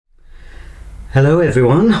Hello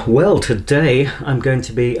everyone, well today I'm going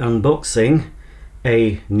to be unboxing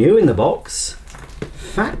a new in the box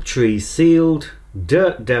factory sealed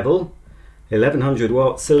Dirt Devil 1100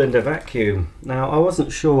 watt cylinder vacuum. Now I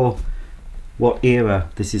wasn't sure what era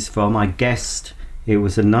this is from. I guessed it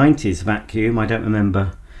was a 90s vacuum. I don't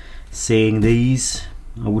remember seeing these.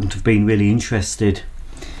 I wouldn't have been really interested,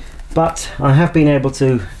 but I have been able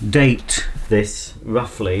to date this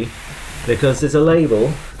roughly because there's a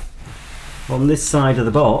label on this side of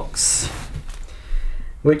the box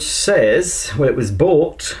which says, well, it was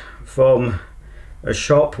bought from a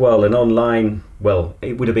shop, well, an online, well,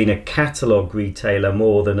 it would have been a catalogue retailer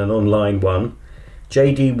more than an online one,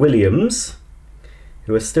 JD Williams,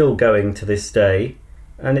 who are still going to this day,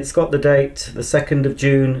 and it's got the date the 2nd of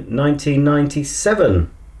June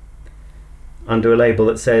 1997 under a label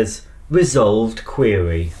that says resolved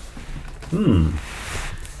query.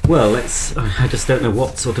 Well, I just don't know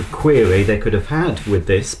what sort of query they could have had with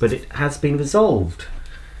this, but it has been resolved.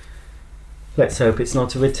 Let's hope it's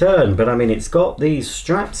not a return, but I mean, it's got these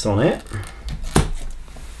straps on it,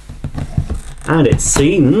 and it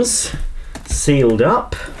seems sealed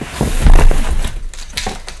up.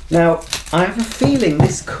 Now, I have a feeling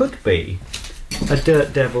this could be a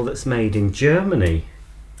Dirt Devil that's made in Germany,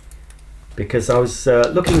 because I was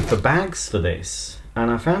looking for bags for this,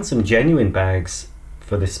 and I found some genuine bags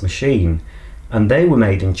for this machine, and they were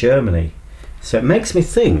made in Germany. So it makes me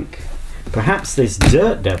think perhaps this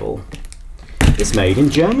Dirt Devil is made in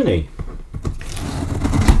Germany.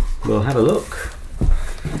 We'll have a look.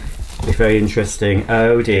 Be very interesting.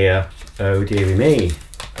 Oh dear, oh dearie me.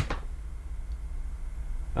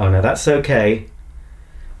 Oh no, that's okay.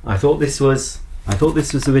 I thought this was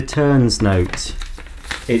a returns note.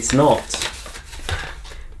 It's not.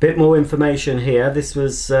 Bit more information here. This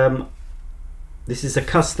is a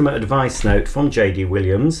customer advice note from JD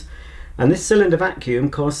Williams, and this cylinder vacuum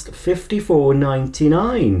cost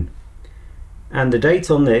 $54.99, and the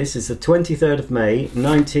date on this is the 23rd of May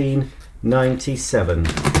 1997.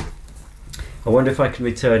 I wonder if I can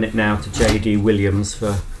return it now to JD Williams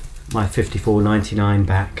for my $54.99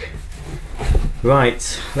 back.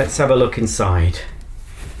 Right, let's have a look inside.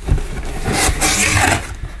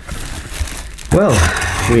 Well,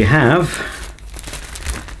 we have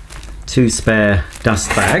 2 spare dust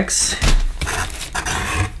bags.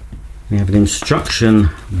 We have an instruction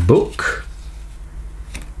book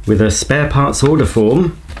with a spare parts order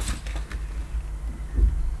form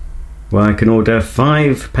where I can order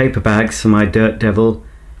 5 paper bags for my Dirt Devil,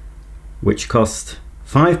 which cost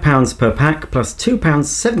 £5 per pack plus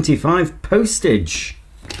 £2.75 postage.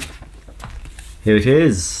 Here it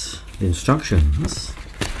is, the instructions.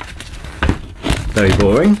 Very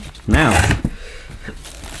boring. Now,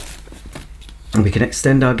 and we can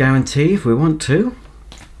extend our guarantee if we want to.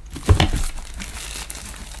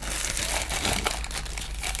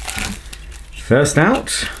 First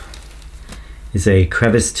out is a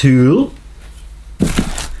crevice tool,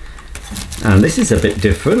 and this is a bit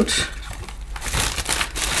different.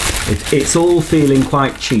 It's all feeling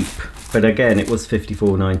quite cheap, but again, it was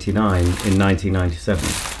 $54.99 in 1997,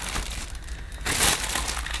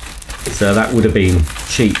 so that would have been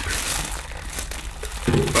cheap.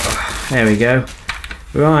 There we go.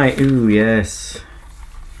 Right, ooh yes.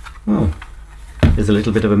 Oh, there's a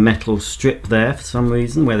little bit of a metal strip there for some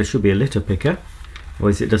reason where there should be a litter picker. Or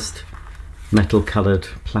is it just metal coloured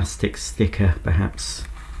plastic sticker perhaps?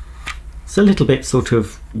 It's a little bit sort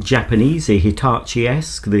of Japanesey,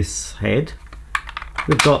 Hitachi-esque, this head.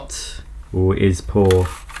 We've got, oh it is poor.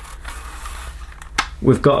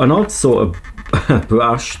 We've got an odd sort of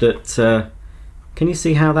brush that, can you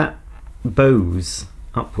see how that bows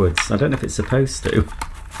upwards? I don't know if it's supposed to.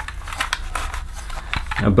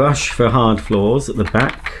 A brush for hard floors at the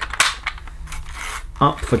back.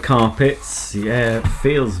 Up for carpets. Yeah, it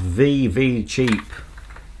feels VV cheap.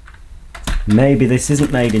 Maybe this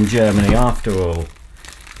isn't made in Germany after all.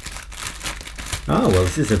 Oh well,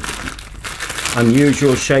 this is a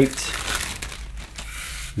unusual shaped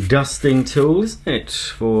dusting tool, isn't it?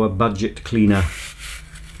 For a budget cleaner.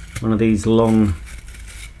 One of these long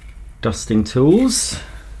dusting tools,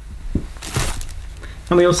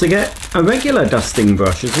 and we also get a regular dusting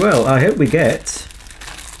brush as well. I hope we get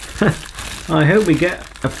I hope we get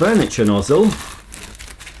a furniture nozzle.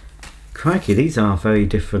 Crikey, these are very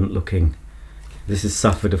different looking. This has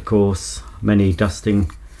suffered, of course, many dusting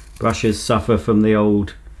brushes suffer from the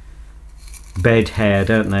old bed hair,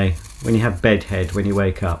 don't they? When you have bed head when you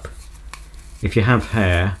wake up, if you have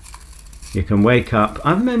hair, you can wake up.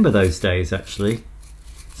 I remember those days actually.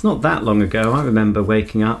 It's not that long ago. I remember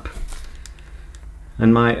waking up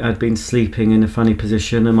and I'd been sleeping in a funny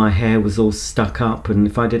position and my hair was all stuck up, and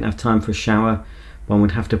if I didn't have time for a shower, one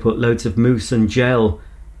would have to put loads of mousse and gel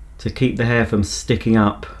to keep the hair from sticking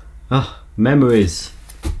up. Oh, memories.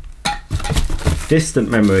 Distant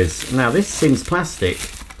memories. Now this seems plastic,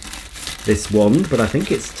 this wand, but I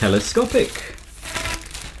think it's telescopic.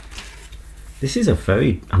 This is a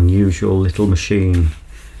very unusual little machine,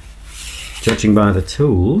 judging by the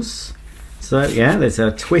tools. So yeah, there's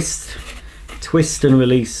a twist and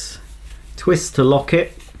release, twist to lock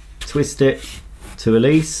it, twist it to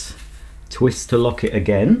release, twist to lock it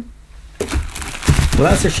again. Well,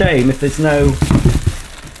 that's a shame if there's no...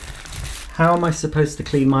 How am I supposed to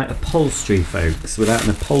clean my upholstery, folks, without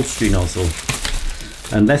an upholstery nozzle?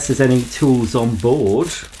 Unless there's any tools on board,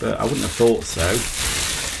 but I wouldn't have thought so.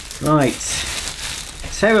 Right.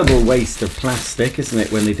 Terrible waste of plastic, isn't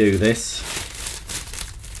it, when they do this?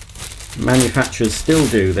 Manufacturers still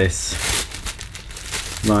do this.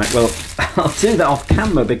 Right, well, I'll do that off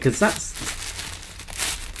camera because that's...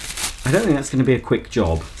 I don't think that's going to be a quick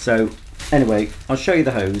job. So, anyway, I'll show you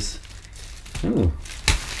the hose. Ooh.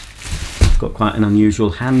 It's got quite an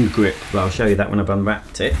unusual hand grip, but I'll show you that when I've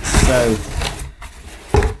unwrapped it. So,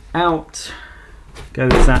 out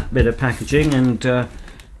goes that bit of packaging, and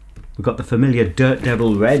we've got the familiar Dirt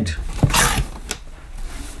Devil red.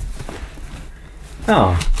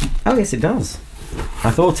 Oh yes, it does.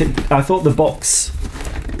 I thought the box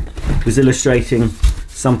was illustrating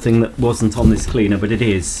something that wasn't on this cleaner, but it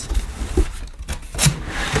is.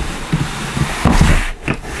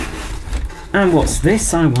 And what's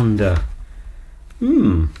this, I wonder?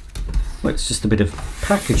 Well, it's just a bit of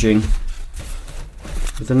packaging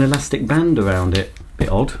with an elastic band around it. Bit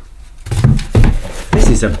odd.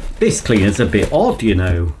 This cleaner's a bit odd, you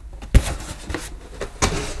know.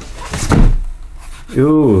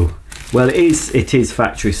 Ooh, well, it is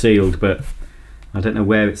factory sealed, but I don't know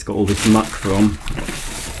where it's got all this muck from.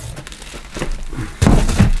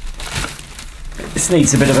 This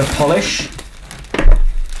needs a bit of a polish.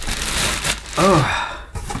 Oh,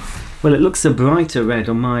 well, it looks a brighter red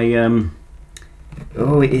on my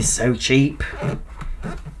oh, it is so cheap.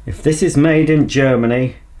 If this is made in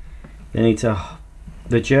Germany,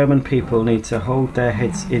 the German people need to hold their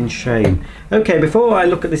heads in shame. Okay, before I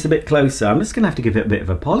look at this a bit closer, I'm just going to have to give it a bit of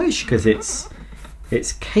a polish because it's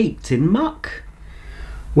caked in muck.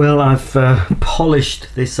 Well, I've polished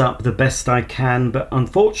this up the best I can, but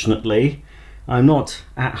unfortunately I'm not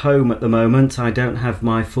at home at the moment. I don't have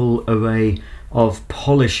my full array of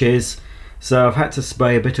polishes, so I've had to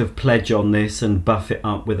spray a bit of pledge on this and buff it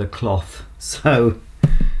up with a cloth. So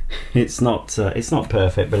it's not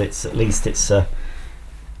perfect, but at least it's so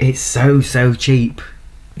cheap.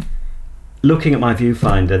 Looking at my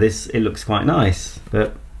viewfinder, it looks quite nice,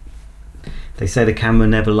 but they say the camera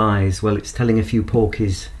never lies. Well, it's telling a few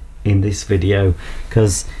porkies in this video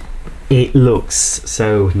because it looks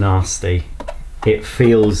so nasty. It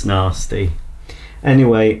feels nasty.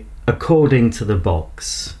 Anyway, according to the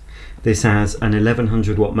box, this has an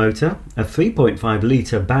 1100 watt motor, a 3.5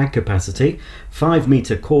 litre bag capacity, 5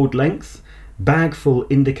 metre cord length, bag full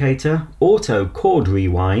indicator, auto cord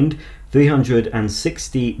rewind,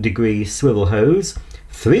 360 degree swivel hose,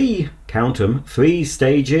 3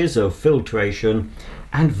 stages of filtration,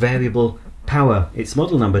 and variable power. It's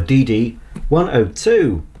model number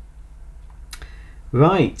DD102.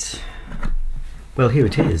 Right, well, here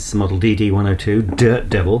it is, model DD102 Dirt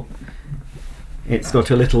Devil. It's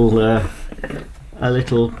got a little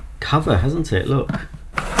cover, hasn't it? Look,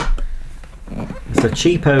 it's a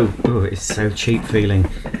cheapo. Oh, it's so cheap feeling.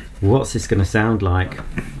 What's this going to sound like?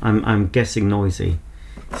 I'm guessing noisy.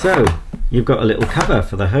 So you've got a little cover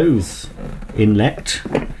for the hose inlet.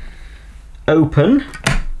 Open.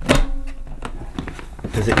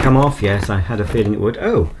 Does it come off? Yes, I had a feeling it would.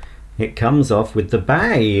 Oh, it comes off with the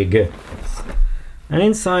bag. And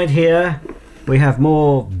inside here we have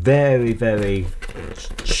more very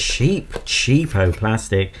cheapo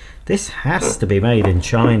plastic. This has to be made in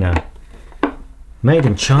China. Made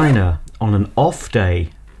in China on an off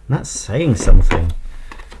day. That's saying something.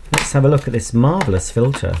 Let's have a look at this marvellous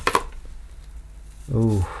filter.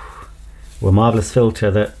 Ooh, well, marvellous filter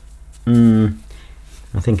that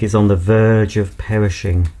I think is on the verge of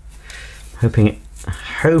perishing. Hoping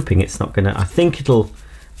it's not gonna. I think it'll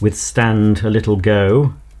withstand a little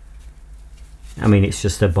go. I mean, it's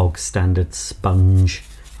just a bog standard sponge.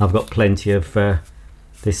 I've got plenty of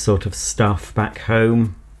this sort of stuff back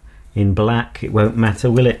home in black. It won't matter,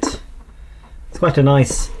 will it? It's quite a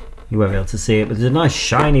nice, you won't be able to see it, but there's a nice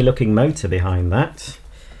shiny looking motor behind that.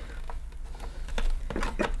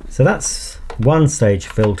 So that's one stage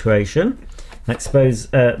filtration. I suppose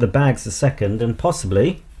the bag's the second, and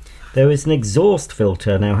possibly there is an exhaust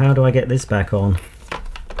filter. Now, how do I get this back on?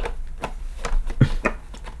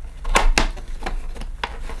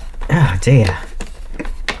 Oh dear.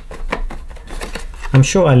 I'm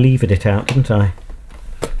sure I levered it out, didn't I?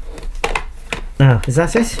 Now, is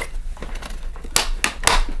that it?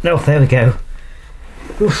 Oh, there we go.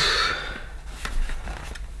 Oof.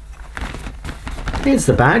 Here's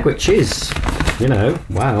the bag, which is, you know,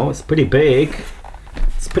 wow, it's pretty big.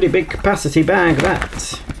 It's a pretty big capacity bag,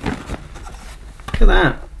 that. Look at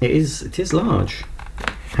that. It is large.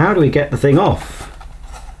 How do we get the thing off?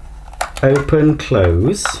 Open,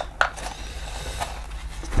 close.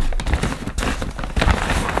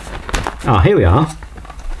 Ah, here we are.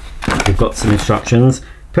 We've got some instructions.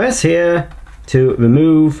 Press here to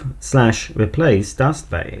remove/replace dust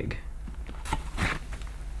bag.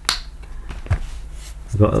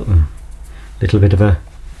 We've got a little bit of a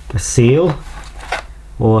seal,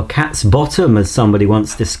 or a cat's bottom, as somebody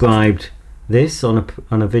once described this on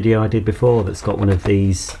a video I did before, that's got one of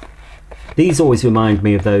these. These always remind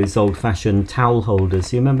me of those old-fashioned towel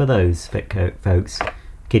holders. You remember those, folks?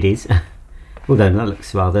 Kiddies. Although that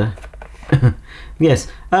looks rather... yes,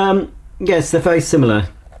 yes, they're very similar.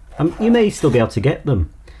 You may still be able to get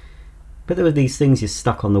them, but there were these things you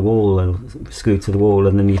stuck on the wall and screwed to the wall,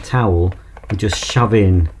 and then your towel would just shove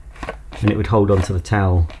in and it would hold onto the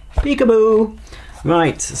towel. Peekaboo!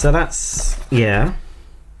 Right, so that's, yeah.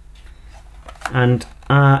 And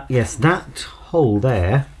yes, that hole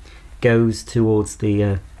there goes towards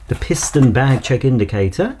the piston bag check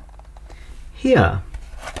indicator here.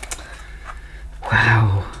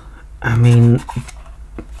 Wow. I mean,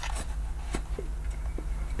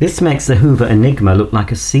 this makes the Hoover Enigma look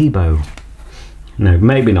like a SIBO. No,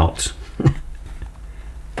 maybe not.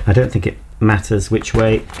 I don't think it matters which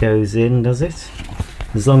way it goes in, does it?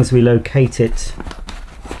 As long as we locate it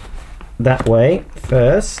that way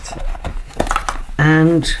first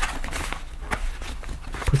and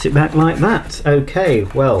put it back like that. Okay,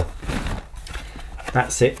 well,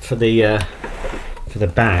 that's it for the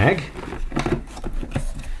bag.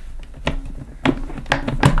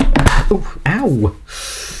 Oh, ow!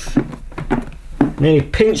 Nearly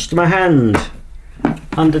pinched my hand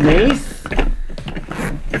underneath.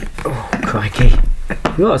 Oh, crikey.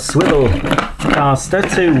 You've got a swivel caster,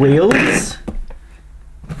 2 wheels.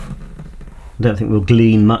 I don't think we'll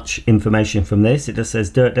glean much information from this. It just says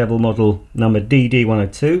Dirt Devil model number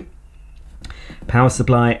DD102. Power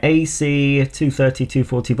supply AC 230,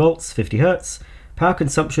 240 volts, 50 hertz. Power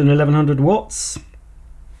consumption 1100 watts.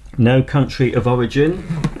 No country of origin.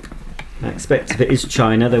 I expect if it is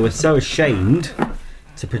China, they were so ashamed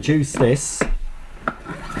to produce this,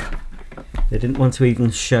 they didn't want to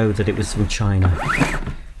even show that it was from China.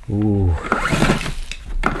 Ooh.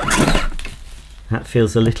 That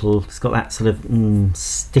feels a little, it's got that sort of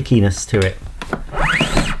stickiness to it.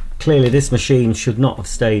 Clearly this machine should not have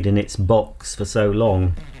stayed in its box for so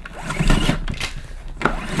long.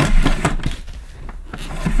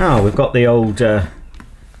 Oh, we've got the old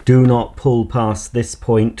do not pull past this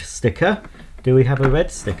point sticker. Do we have a red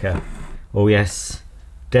sticker? Oh yes,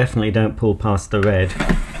 definitely don't pull past the red.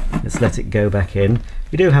 Let's let it go back in.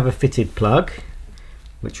 We do have a fitted plug,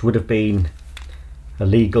 which would have been a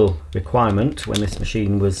legal requirement when this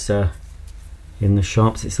machine was in the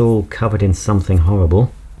shops. It's all covered in something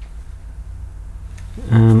horrible.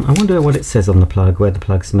 I wonder what it says on the plug, where the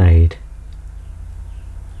plug's made.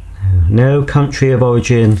 No country of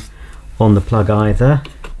origin on the plug either.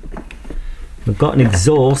 We've got an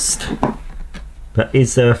exhaust, but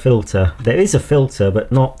is there a filter? There is a filter,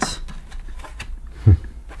 but not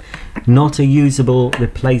a user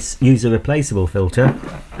replaceable filter.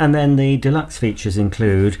 And then the deluxe features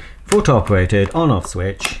include photo operated on-off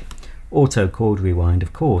switch, auto cord rewind,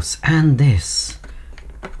 of course, and this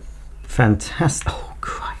fantastic. Oh,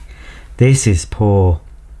 Christ. This is poor.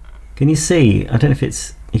 Can you see? I don't know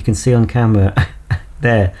if you can see on camera.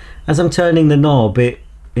 There, as I'm turning the knob, it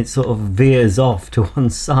sort of veers off to one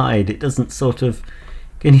side. It doesn't sort of,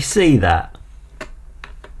 can you see that?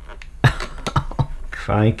 Oh,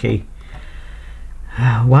 crikey.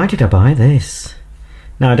 Why did I buy this?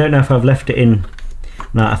 Now I don't know if I've left it in,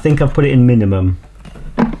 no, I think I've put it in minimum.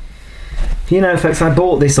 You know folks, I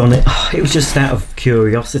bought this on it, it was just out of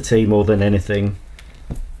curiosity more than anything.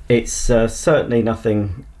 It's certainly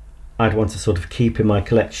nothing I'd want to sort of keep in my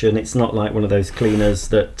collection. It's not like one of those cleaners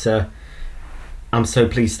that I'm so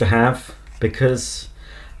pleased to have, because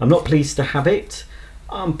I'm not pleased to have it.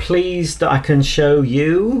 I'm pleased that I can show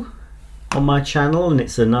you on my channel, and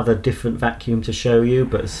it's another different vacuum to show you,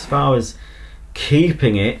 but as far as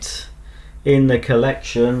keeping it, in the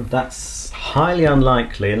collection. That's highly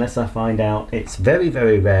unlikely unless I find out it's very,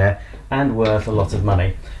 very rare and worth a lot of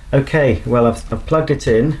money. Okay, well, I've plugged it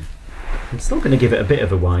in. I'm still going to give it a bit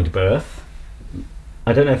of a wide berth.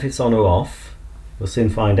 I don't know if it's on or off. We'll soon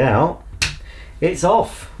find out. It's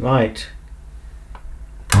off, right.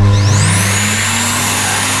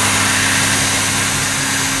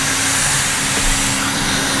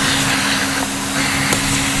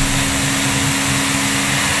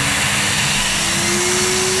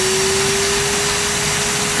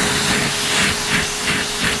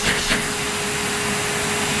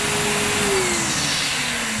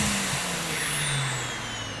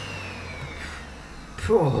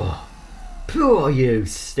 Poor you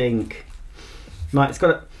stink. Right, it's got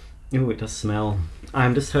a... Oh, it does smell.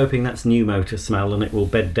 I'm just hoping that's new motor smell and it will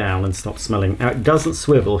bed down and stop smelling. Now, it doesn't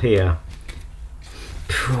swivel here.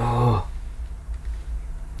 Oh,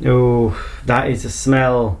 that is a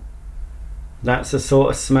smell. That's the sort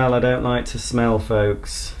of smell I don't like to smell,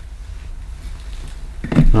 folks.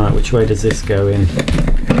 Right, which way does this go in?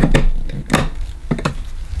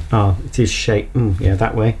 Oh, it is shaped. Yeah,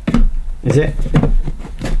 that way. Is it?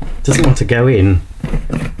 Doesn't want to go in.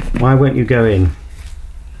 Why won't you go in?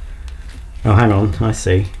 Oh, hang on, I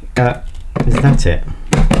see. Is that it?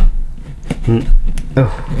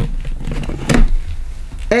 Oh.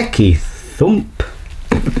 Ecky thump.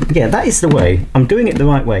 Yeah, that is the way. I'm doing it the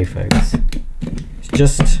right way, folks. It's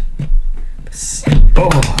just...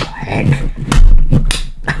 Oh, heck.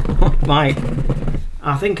 Right.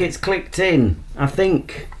 I think it's clicked in. I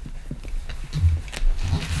think...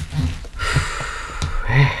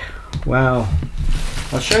 Wow.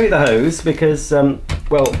 I'll show you the hose because,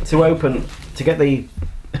 well, to get the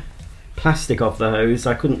plastic off the hose,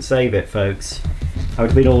 I couldn't save it, folks. I would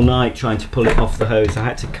have been all night trying to pull it off the hose. I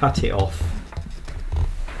had to cut it off.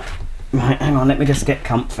 Right, hang on, let me just get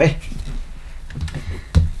comfy.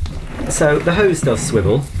 So the hose does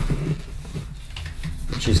swivel,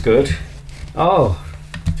 which is good. Oh,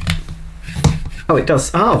 it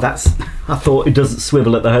does. Oh, I thought it doesn't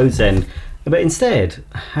swivel at the hose end. But instead,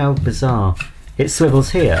 how bizarre, it swivels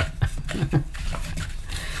here.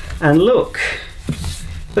 And look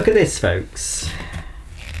at this, folks.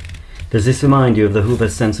 Does this remind you of the Hoover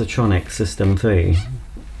Sensortronic System 3?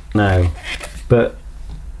 No, but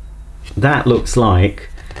that looks like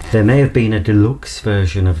there may have been a deluxe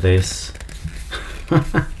version of this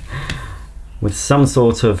with some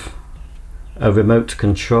sort of a remote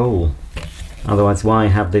control. Otherwise, why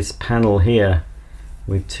have this panel here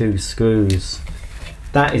with 2 screws?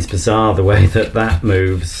 That is bizarre, the way that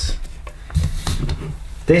moves.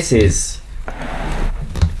 This is...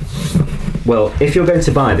 Well, if you're going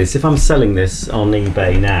to buy this, if I'm selling this on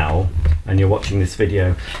eBay now and you're watching this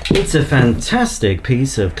video, it's a fantastic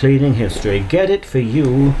piece of cleaning history. Get it for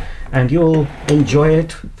you and you'll enjoy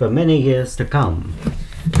it for many years to come.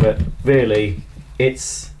 But really,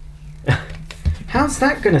 it's... How's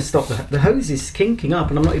that going to stop? The hose is kinking up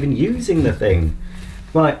and I'm not even using the thing.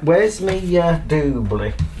 Right, where's me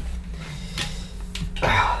doobly?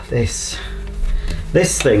 This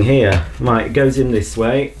thing here, right, it goes in this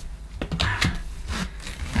way.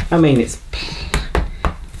 I mean,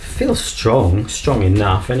 feels strong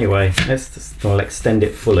enough anyway. I'll extend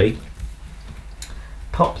it fully.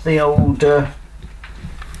 Pop the old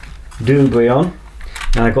doobly on.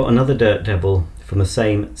 Now I got another Dirt Devil from the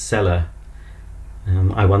same seller.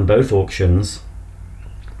 I won both auctions.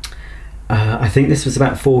 I think this was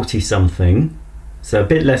about 40 something, so a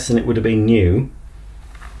bit less than it would have been new.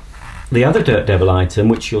 The other Dirt Devil item,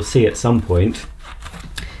 which you'll see at some point,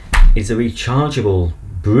 is a rechargeable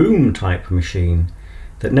broom type machine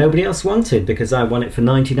that nobody else wanted because I won it for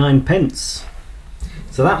 99 pence.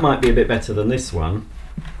 So that might be a bit better than this one,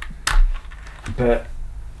 but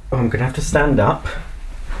I'm gonna have to stand up,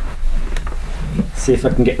 see if I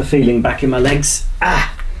can get the feeling back in my legs.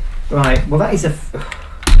 Right, well that is a...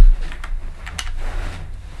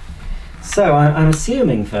 So I'm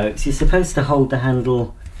assuming, folks, you're supposed to hold the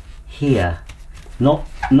handle here, not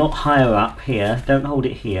higher up here. Don't hold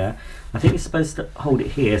it here. I think you're supposed to hold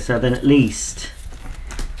it here, so then at least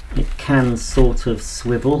it can sort of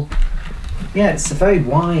swivel. Yeah, it's a very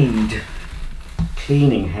wide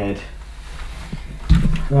cleaning head.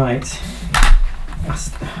 Right,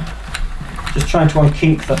 just trying to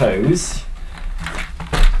unkink the hose.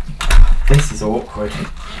 This is awkward.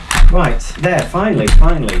 Right, there, finally.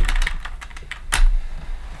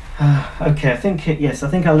 Okay, I think yes, I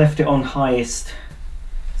think I left it on highest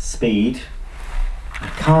speed. I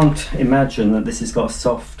can't imagine that this has got a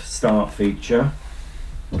soft start feature.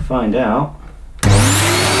 We'll find out.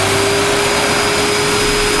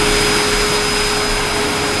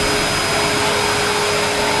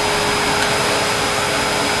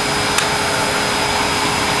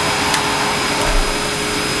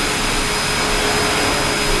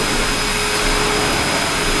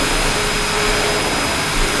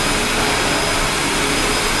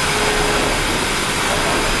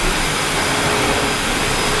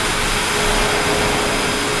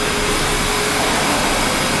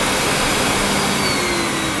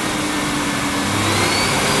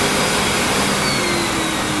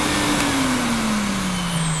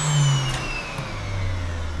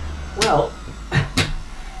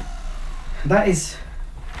 that is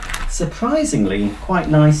surprisingly quite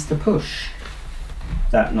nice to push,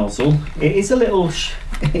 that nozzle. It is a little,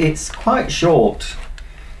 it's quite short.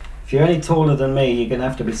 If you're any taller than me, you're going to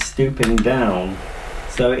have to be stooping down.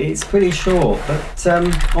 So it's pretty short, but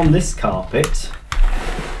on this carpet,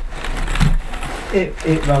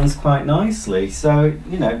 it runs quite nicely. So,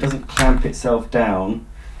 you know, it doesn't clamp itself down.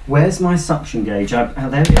 Where's my suction gauge? Oh,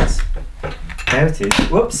 there it is. There it is.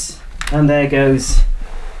 Whoops. And there goes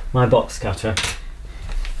my box cutter.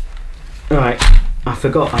 Right, I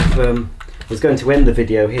forgot I was going to end the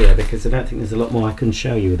video here because I don't think there's a lot more I can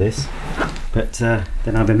show you with this. But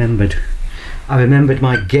then I remembered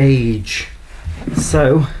my gauge.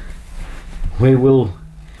 So we will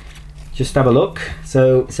just have a look.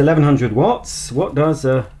 So it's 1100 watts. What does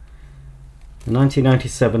a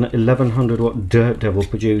 1997 1100 watt Dirt Devil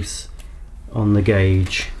produce on the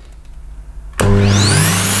gauge?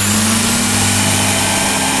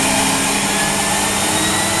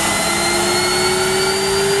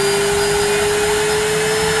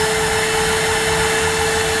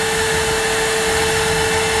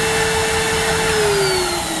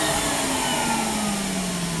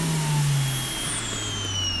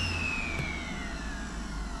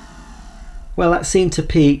 Well, that seemed to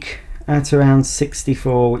peak at around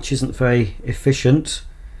 64, which isn't very efficient.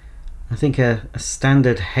 I think a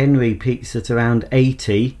standard Henry peaks at around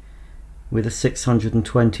 80 with a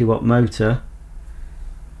 620 watt motor,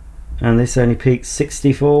 and this only peaks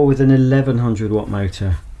 64 with an 1100 watt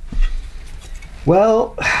motor.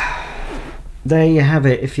 Well, there you have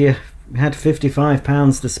it. If you had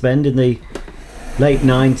 £55 to spend in the late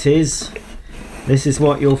 90s, this is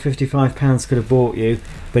what your £55 could have bought you.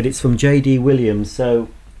 But it's from J.D. Williams, so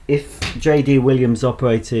if J.D. Williams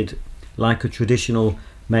operated like a traditional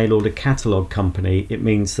mail order catalogue company, it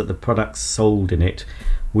means that the products sold in it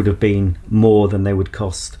would have been more than they would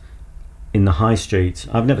cost in the high street.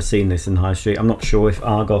 I've never seen this in the high street. I'm not sure if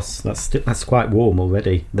Argos, that's quite warm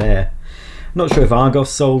already there. I'm not sure if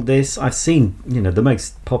Argos sold this. I've seen, you know, the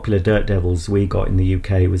most popular Dirt Devils we got in the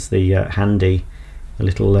UK was the Handy, a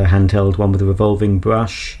little handheld one with a revolving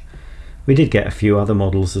brush. We did get a few other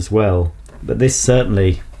models as well, but this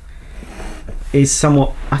certainly is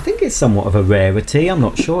somewhat, I think it's somewhat of a rarity. I'm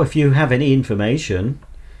not sure. If you have any information,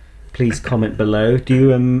 please comment below. Do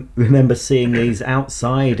you remember seeing these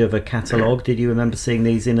outside of a catalogue? Did you remember seeing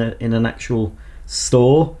these in an actual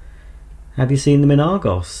store? Have you seen them in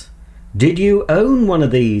Argos? Did you own one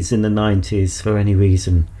of these in the 90s for any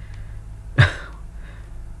reason?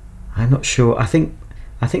 I'm not sure. I think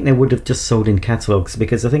they would have just sold in catalogues,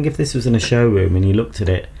 because I think if this was in a showroom and you looked at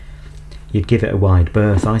it, you'd give it a wide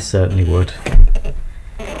berth. I certainly would.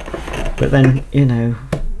 But then, you know,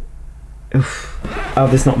 oof. Oh,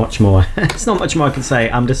 there's not much more. There's not much more I can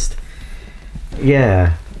say. I'm just,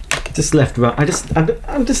 yeah, just left.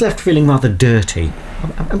 I'm just left feeling rather dirty.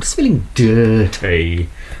 I'm just feeling dirty,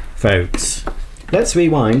 folks. Let's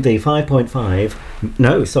rewind the 5.5.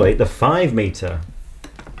 No, sorry, the 5 meter.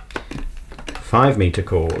 5 meter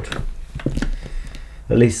cord.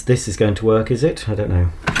 At least this is going to work, is it? I don't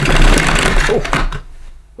know. Oh,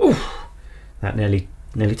 oh, that nearly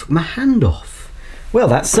took my hand off. Well,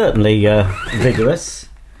 that's certainly vigorous.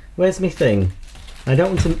 Where's my thing? I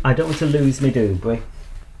don't want to lose me doobry.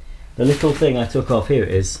 The little thing I took off, here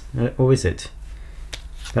it is. Or is it?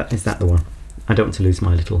 Is that the one? I don't want to lose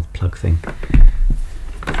my little plug thing.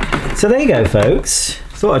 So there you go, folks.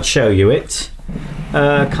 Thought I'd show you it.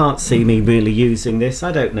 Can't see me really using this.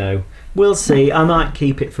 I don't know. We'll see. I might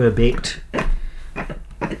keep it for a bit.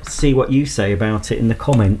 See what you say about it in the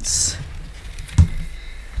comments.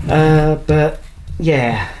 But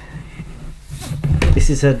yeah, this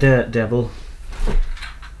is a Dirt Devil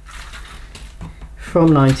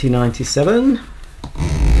from 1997,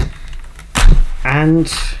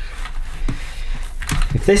 and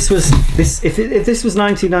if this was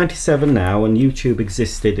 1997 now, and YouTube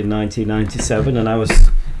existed in 1997, and I was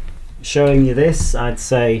showing you this, I'd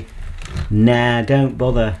say, nah, don't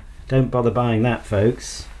bother buying that,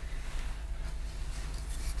 folks.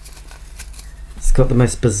 It's got the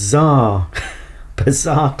most bizarre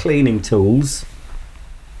cleaning tools.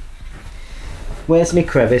 Where's my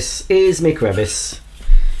crevice? Here's my crevice.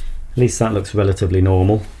 At least that looks relatively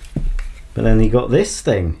normal. But then you got this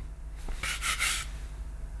thing.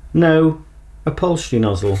 No upholstery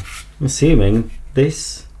nozzle. I'm assuming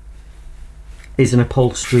this is an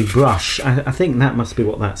upholstery brush. I think that must be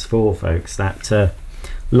what that's for, folks. That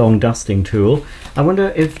long dusting tool. I wonder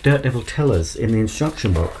if Dirt Devil tell us in the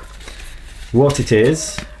instruction book what it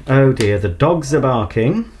is. Oh dear, the dogs are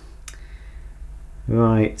barking.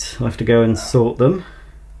 Right, I'll have to go and sort them.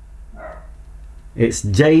 It's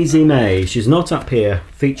Daisy May. She's not up here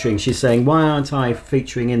featuring. She's saying, why aren't I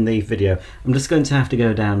featuring in the video? I'm just going to have to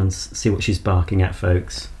go down and see what she's barking at,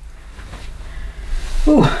 folks.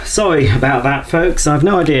 Oh, sorry about that, folks. I've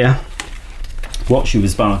no idea what she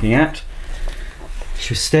was barking at.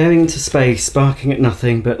 She was staring into space, barking at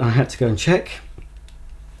nothing, but I had to go and check.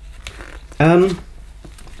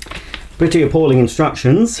 Pretty appalling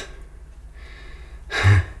instructions.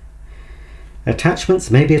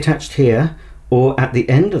 Attachments may be attached here or at the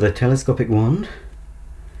end of the telescopic wand.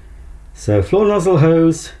 So floor nozzle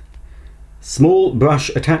hose, small brush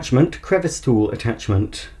attachment, crevice tool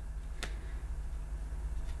attachment.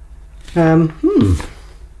 Well,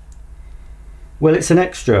 it's an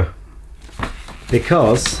extra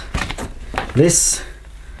because this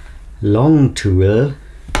long tool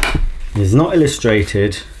is not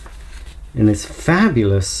illustrated in this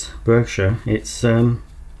fabulous brochure. It's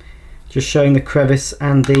just showing the crevice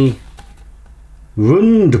and the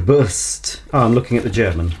Rundbrust. Oh, I'm looking at the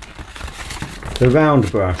German. The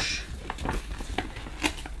round brush.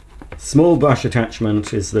 Small brush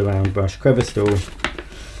attachment is the round brush, crevice tool.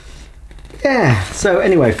 Yeah, so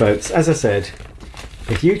anyway, folks, as I said,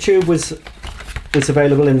 if YouTube was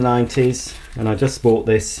available in the 90s and I just bought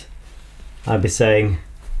this, I'd be saying,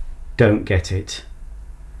 don't get it.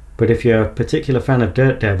 But if you're a particular fan of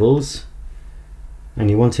Dirt Devils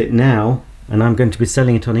and you want it now, and I'm going to be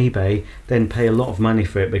selling it on eBay, then pay a lot of money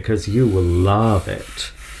for it because you will love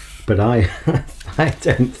it. But I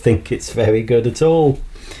don't think it's very good at all.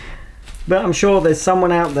 But I'm sure there's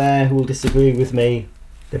someone out there who will disagree with me.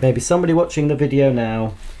 There may be somebody watching the video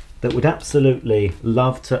now that would absolutely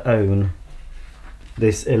love to own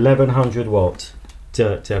this 1100 watt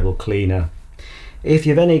Dirt Devil cleaner. If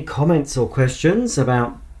you have any comments or questions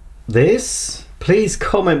about this, please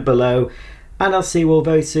comment below, and I'll see you all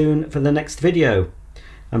very soon for the next video.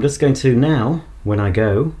 I'm just going to now, when I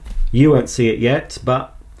go, you won't see it yet,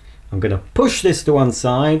 but I'm going to push this to one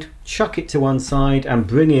side, chuck it to one side, and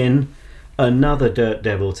bring in another Dirt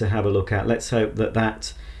Devil to have a look at. Let's hope that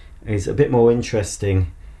that is a bit more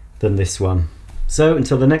interesting than this one. So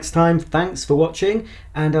until the next time, thanks for watching,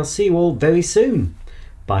 and I'll see you all very soon.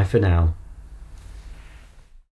 Bye for now.